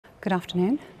Good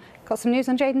afternoon. Got some news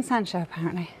on Jadon Sancho,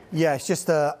 apparently. Yeah, it's just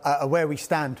where we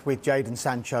stand with Jadon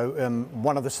Sancho.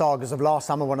 One of the sagas of last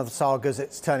summer, one of the sagas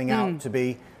it's turning out to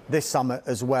be this summer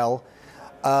as well.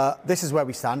 This is where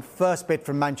we stand. First bid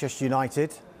from Manchester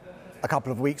United a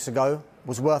couple of weeks ago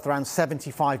was worth around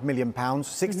 £75 million,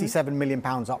 £67 million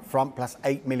up front, plus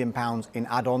 £8 million in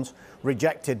add-ons,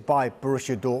 rejected by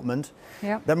Borussia Dortmund.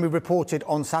 Yep. Then we reported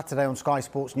on Saturday on Sky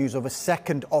Sports News of a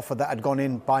second offer that had gone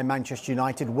in by Manchester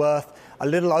United, worth a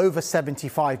little over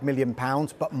 £75 million,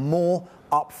 but more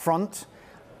up front,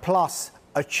 plus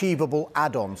achievable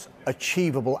add-ons,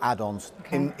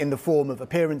 okay, in the form of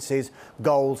appearances,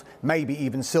 goals, maybe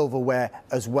even silverware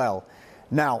as well.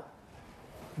 Now,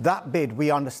 that bid,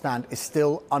 we understand, is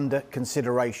still under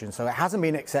consideration. So it hasn't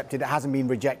been accepted, it hasn't been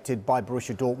rejected by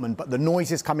Borussia Dortmund, but the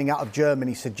noises coming out of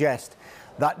Germany suggest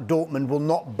that Dortmund will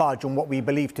not budge on what we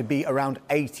believe to be around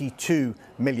 £82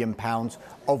 million,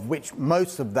 of which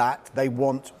most of that they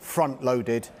want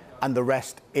front-loaded and the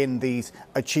rest in these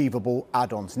achievable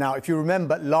add-ons. Now, if you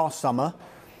remember last summer,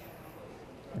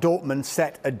 Dortmund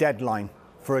set a deadline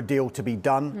for a deal to be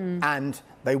done and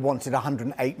they wanted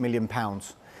 £108 million.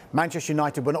 Manchester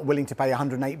United were not willing to pay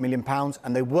 £108 million,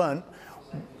 and they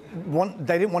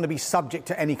didn't want to be subject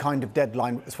to any kind of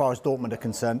deadline as far as Dortmund are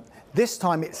concerned. This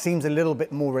time it seems a little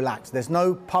bit more relaxed. There's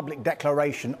no public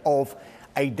declaration of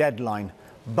a deadline,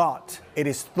 but it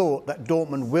is thought that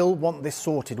Dortmund will want this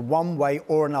sorted one way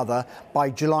or another by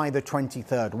July the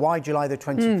 23rd. Why July the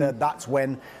 23rd? That's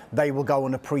when they will go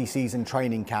on a pre-season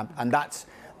training camp, and that's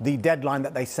the deadline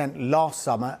that they sent last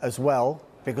summer as well,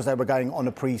 because they were going on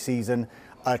a pre-season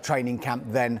training camp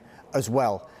then as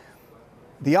well.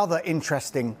 The other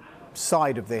interesting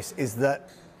side of this is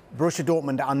that Borussia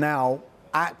Dortmund are now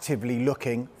actively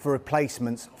looking for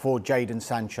replacements for Jadon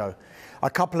Sancho. A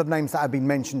couple of names that have been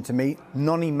mentioned to me: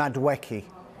 Noni Madueke,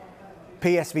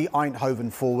 PSV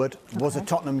Eindhoven forward, was a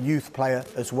Tottenham youth player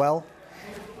as well,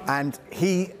 and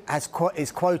he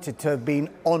is quoted to have been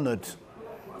honoured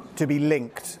to be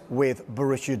linked with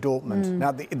Borussia Dortmund.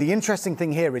 Now, the interesting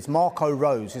thing here is Marco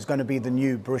Rose is going to be the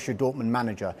new Borussia Dortmund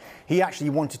manager. He actually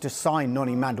wanted to sign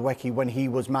Noni Madueke when he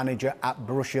was manager at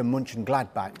Borussia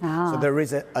Mönchengladbach. So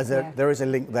there is a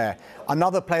link there.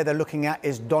 Another player they're looking at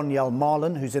is Donyell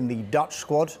Malen, who's in the Dutch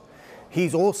squad.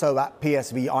 He's also at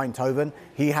PSV Eindhoven.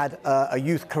 He had a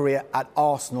youth career at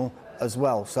Arsenal as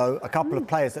well. So a couple of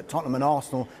players that Tottenham and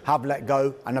Arsenal have let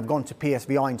go and have gone to PSV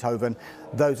Eindhoven.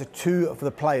 Those are two of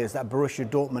the players that Borussia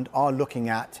Dortmund are looking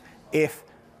at if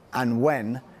and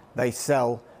when they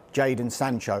sell Jadon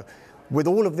Sancho. With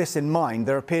all of this in mind,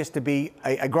 there appears to be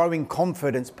a growing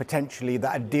confidence potentially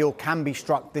that a deal can be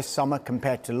struck this summer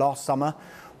compared to last summer.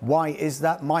 Why is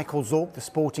that? Michael Zorc, the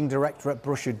sporting director at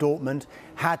Borussia Dortmund,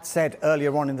 had said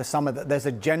earlier on in the summer that there's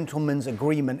a gentleman's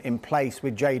agreement in place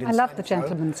with Jadon Sancho. I love the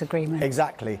gentleman's agreement.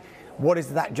 Exactly. What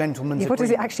is that gentleman's agreement? What does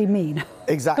it actually mean?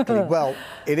 Exactly. Well,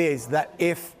 it is that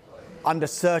if under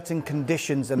certain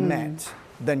conditions are met,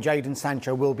 then Jadon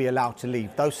Sancho will be allowed to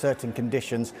leave. Those certain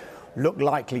conditions look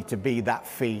likely to be that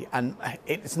fee, and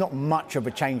it's not much of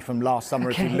a change from last summer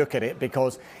if you look at it,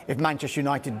 because if Manchester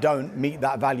United don't meet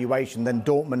that valuation, then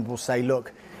Dortmund will say,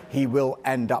 look, he will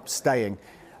end up staying.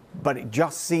 But it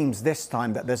just seems this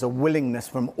time that there's a willingness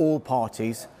from all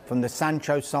parties, from the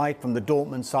Sancho side, from the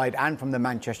Dortmund side, and from the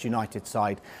Manchester United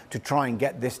side, to try and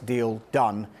get this deal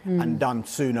done, and done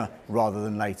sooner rather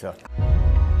than later.